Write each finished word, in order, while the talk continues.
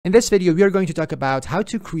In this video, we are going to talk about how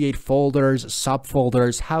to create folders,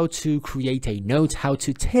 subfolders, how to create a note, how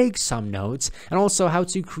to take some notes, and also how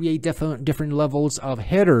to create different levels of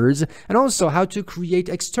headers, and also how to create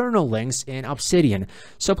external links in Obsidian.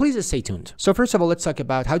 So please stay tuned. So first of all, let's talk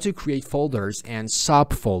about how to create folders and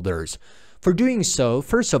subfolders. For doing so,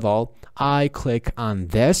 first of all, I click on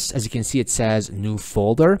this. As you can see, it says new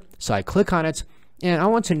folder. So I click on it, and I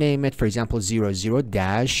want to name it, for example,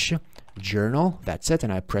 00-journal. That's it,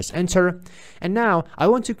 and I press enter. And now I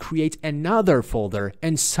want to create another folder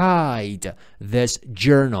inside this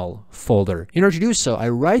journal folder. In order to do so, I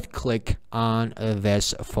right click on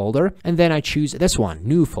this folder, and then I choose this one,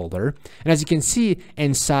 new folder. And as you can see,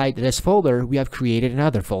 inside this folder, we have created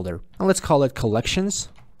another folder, and let's call it collections.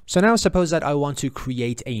 So now suppose that I want to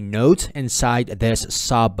create a note inside this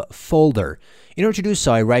subfolder. In order to do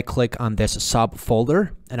so, I right click on this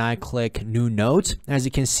subfolder and I click new note. As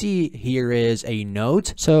you can see, here is a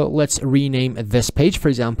note. So let's rename this page. For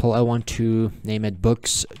example, I want to name it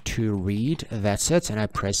books to read. That's it. And I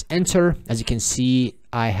press enter. As you can see,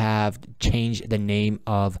 I have changed the name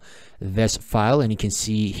of this file, and you can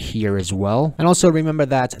see here as well. And also remember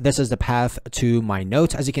that this is the path to my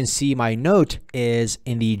note. As you can see, my note is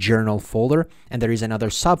in the journal folder, and there is another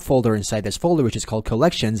subfolder inside this folder, which is called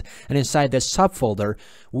collections. And inside this subfolder,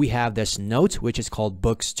 we have this note, which is called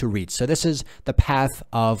books to read. So this is the path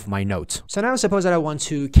of my note. So now suppose that I want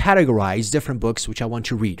to categorize different books which I want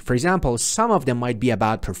to read. For example, some of them might be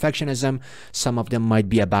about perfectionism, some of them might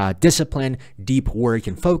be about discipline, deep work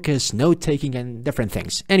and focus, note-taking, and different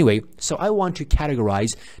things. Anyway, so I want to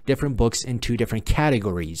categorize different books into different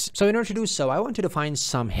categories. So in order to do so, I want to define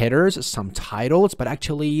some headers, some titles, but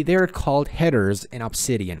actually they're called headers in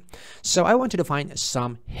Obsidian. So I want to define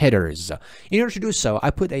some headers. In order to do so, I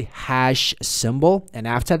put a hash symbol, and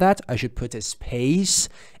after that, I should put a space,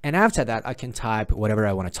 and after that, I can type whatever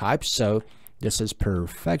I want to type. So this is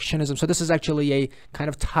perfectionism. So this is actually a kind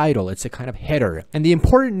of title. It's a kind of header. And the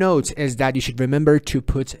important note is that you should remember to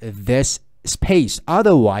put this space.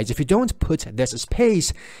 Otherwise, if you don't put this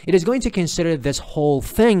space, it is going to consider this whole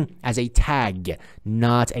thing as a tag,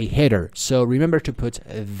 not a header. So remember to put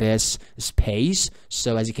this space.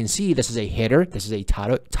 So as you can see, this is a header, this is a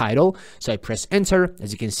title. So I press enter.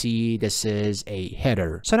 As you can see, this is a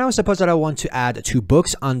header. So now suppose that I want to add two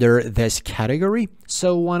books under this category.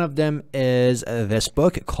 So one of them is this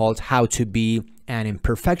book called How to Be an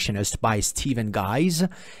Imperfectionist by Stephen Guise,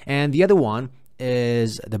 and the other one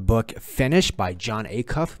is the book Finish by John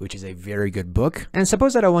Acuff, which is a very good book. And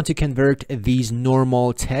suppose that I want to convert these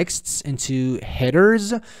normal texts into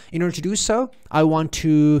headers. In order to do so, I want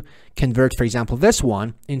to convert, for example, this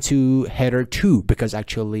one into header 2, because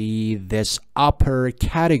actually this upper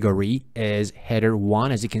category is header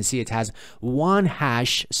 1. As you can see, it has one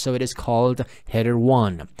hash, so it is called header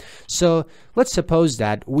 1. So let's suppose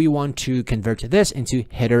that we want to convert this into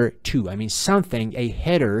header 2. I mean something, a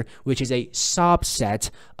header, which is a subset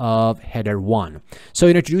of header 1. So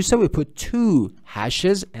in order to do so, we put two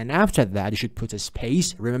hashes, and after that, you should put a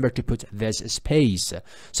space. Remember to put this space.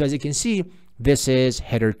 So as you can see, this is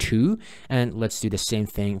header 2, and let's do the same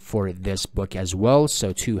thing for this book as well.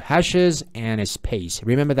 So two hashes and a space.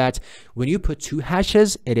 Remember that when you put two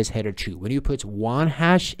hashes, it is header 2. When you put one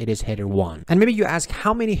hash, it is header 1. And maybe you ask,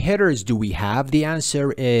 how many headers do we have? The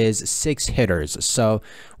answer is 6 headers. So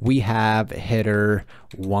we have header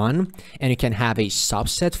 1, and you can have a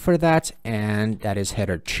subset for that, and that is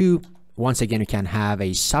header 2. Once again, you can have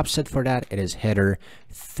a subset for that. It is header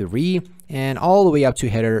 3, and all the way up to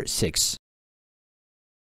header 6.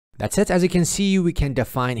 That's it. As you can see, we can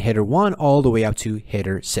define header 1 all the way up to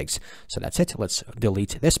header 6. So that's it. Let's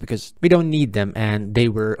delete this because we don't need them and they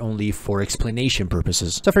were only for explanation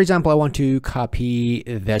purposes. So for example, I want to copy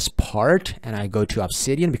this part and I go to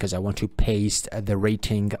Obsidian because I want to paste the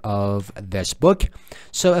rating of this book.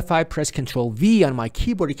 So if I press Ctrl V on my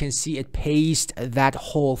keyboard, you can see it pastes that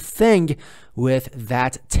whole thing with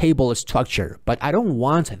that table structure. But I don't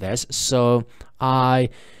want this, so I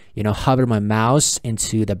hover my mouse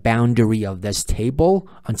into the boundary of this table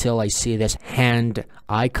until I see this hand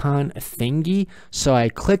icon thingy. So I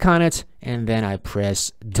click on it and then I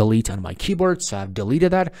press delete on my keyboard. So I've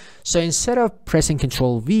deleted that. So instead of pressing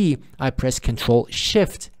Ctrl V, I press Ctrl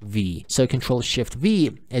Shift V. So Ctrl Shift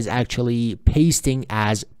V is actually pasting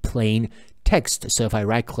as plain text. So if I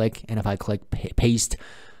right click and if I click paste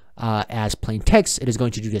as plain text, it is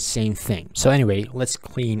going to do the same thing. So anyway, let's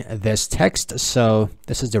clean this text. So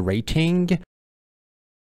this is the rating.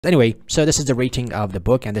 Anyway, so this is the rating of the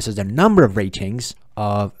book, and this is the number of ratings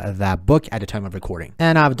of that book at the time of recording.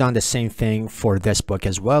 And I've done the same thing for this book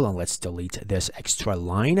as well. And let's delete this extra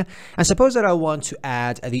line. And suppose that I want to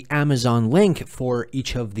add the Amazon link for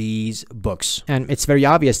each of these books. And it's very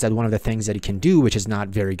obvious that one of the things that you can do, which is not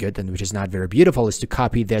very good and which is not very beautiful, is to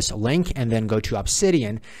copy this link and then go to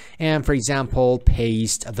Obsidian and, for example,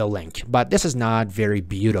 paste the link. But this is not very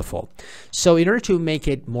beautiful. So in order to make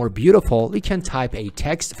it more beautiful, you can type a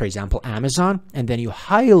text, for example, Amazon, and then you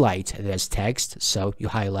highlight this text. So you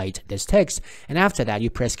highlight this text, and after that, you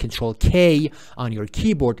press Control K on your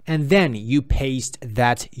keyboard, and then you paste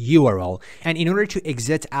that URL. And in order to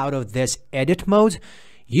exit out of this edit mode,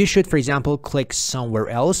 you should, for example, click somewhere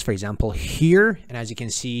else, for example, here. And as you can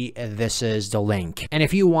see, this is the link. And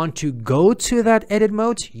if you want to go to that edit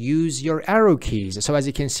mode, use your arrow keys. So as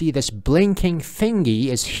you can see, this blinking thingy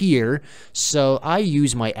is here. So I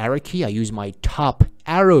use my arrow key. I use my top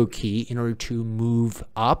arrow key in order to move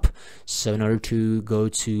up. So in order to go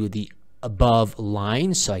to the above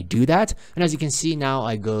line, so I do that, and as you can see now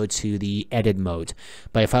I go to the edit mode.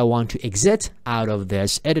 But if I want to exit out of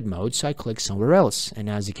this edit mode, so I click somewhere else, and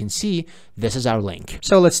as you can see, this is our link.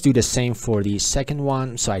 So let's do the same for the second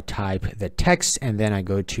one. So I type the text, and then I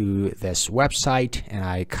go to this website and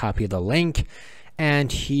I copy the link,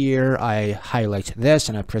 and here I highlight this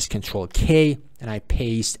and I press Control K and I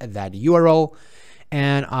paste that URL,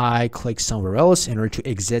 and I click somewhere else in order to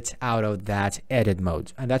exit out of that edit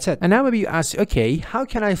mode. And that's it. And now maybe you ask, okay, how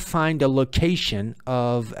can I find the location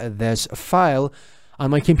of this file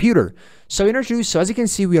on my computer? So in order to do so, as you can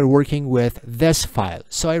see, we are working with this file.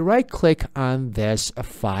 So I right click on this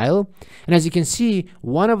file. And as you can see,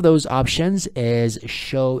 one of those options is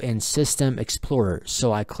show in System Explorer.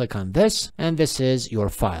 So I click on this, and this is your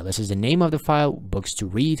file. This is the name of the file, books to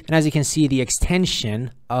read. And as you can see, the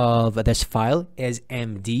extension of this file is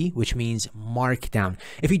MD, which means Markdown.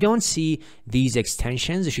 If you don't see these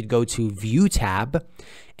extensions, you should go to View tab.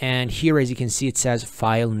 And here, as you can see, it says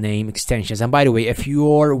file name extensions. And by the way, if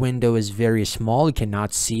your window is very small, you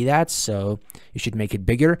cannot see that. So you should make it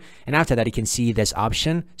bigger. And after that, you can see this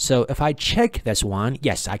option. So if I check this one,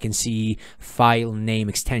 yes, I can see file name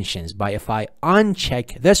extensions. But if I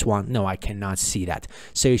uncheck this one, no, I cannot see that.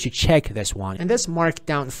 So you should check this one. And this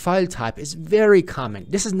markdown file type is very common.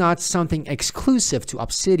 This is not something exclusive to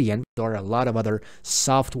Obsidian. There are a lot of other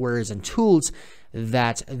softwares and tools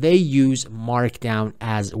that they use Markdown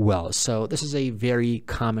as well. So this is a very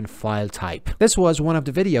common file type. This was one of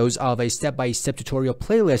the videos of a step-by-step tutorial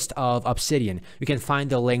playlist of Obsidian. You can find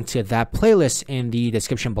the link to that playlist in the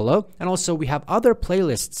description below. And also we have other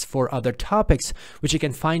playlists for other topics, which you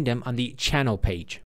can find them on the channel page.